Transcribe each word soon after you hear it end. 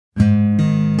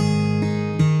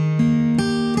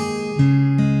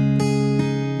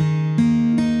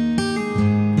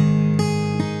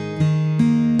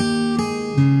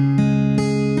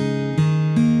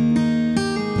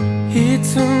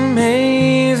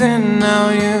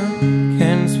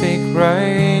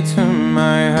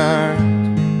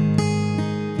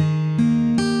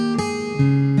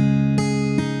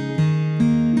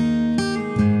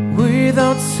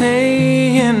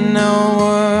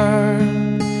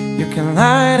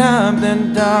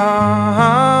the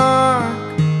dark.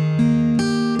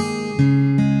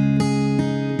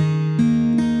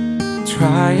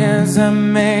 Try as I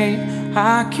may,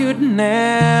 I could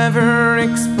never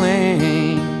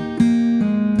explain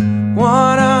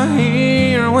what I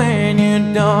hear when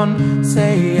you don't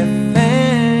say a thing.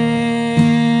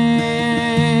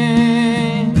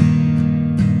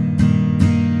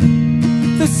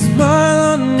 The smile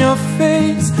on your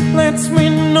face lets me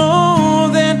know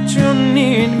that you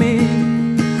need me.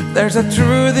 There's a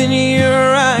truth in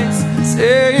your eyes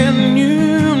saying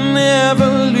you never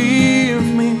leave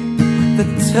me. The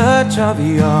touch of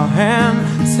your hand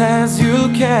says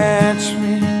you'll catch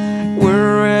me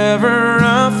wherever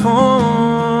I fall.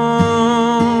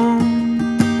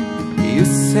 You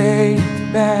say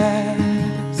it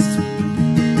best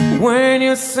when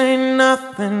you say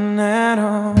nothing at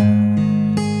all.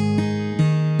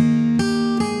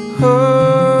 Oh,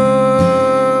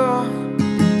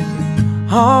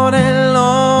 all day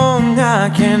long I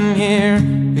can hear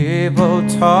people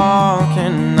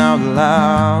talking out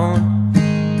loud.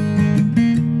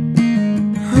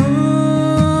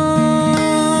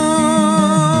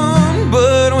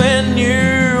 But when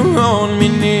you hold me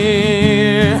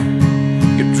near,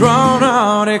 you drown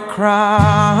out a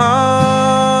crowd.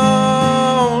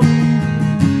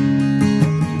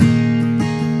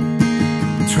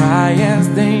 Try as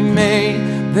they may,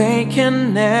 they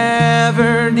can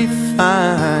never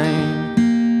define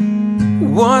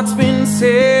what's been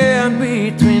said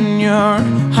between your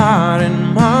heart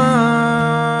and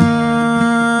mine.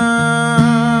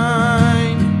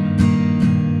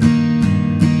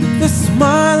 The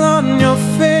smile on your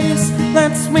face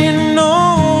lets me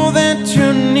know that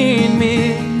you need me.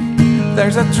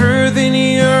 There's a truth in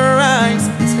your eyes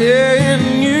saying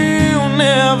you'll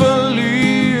never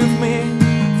leave me.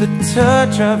 The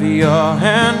touch of your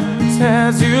hand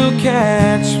says you'll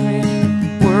catch me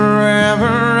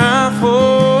wherever I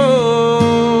fall.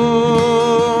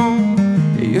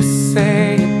 You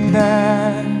say it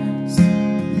best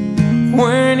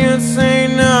when you say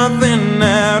nothing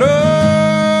at all.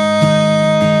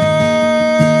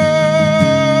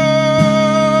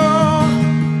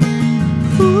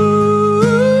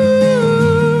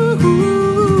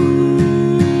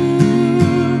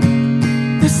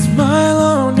 The smile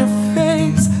on your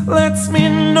face lets me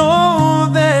know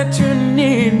that you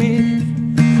need me.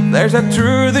 There's a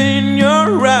truth in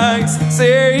your eyes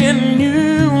saying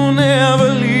you'll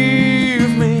never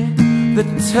leave me. The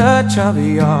touch of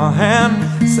your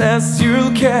hand says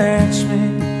you'll catch me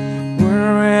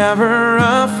wherever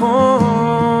I fall.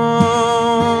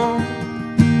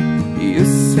 You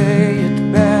say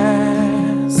it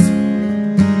best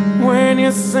when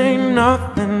you say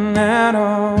nothing at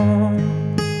all.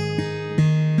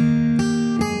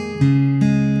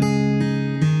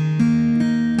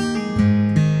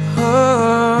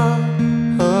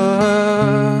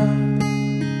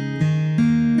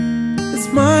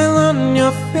 Smile on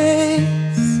your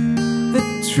face, the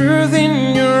truth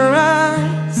in your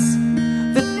eyes,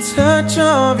 the touch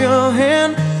of your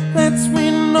hand lets me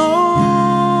know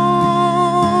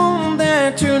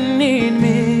that you need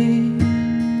me.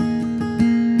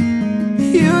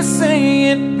 You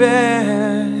say it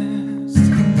best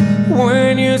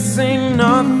when you say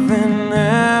nothing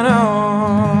at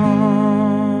all.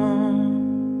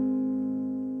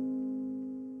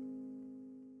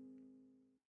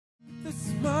 The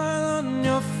smile on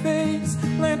your face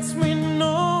lets me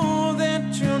know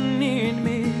that you need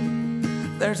me.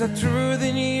 There's a truth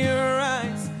in your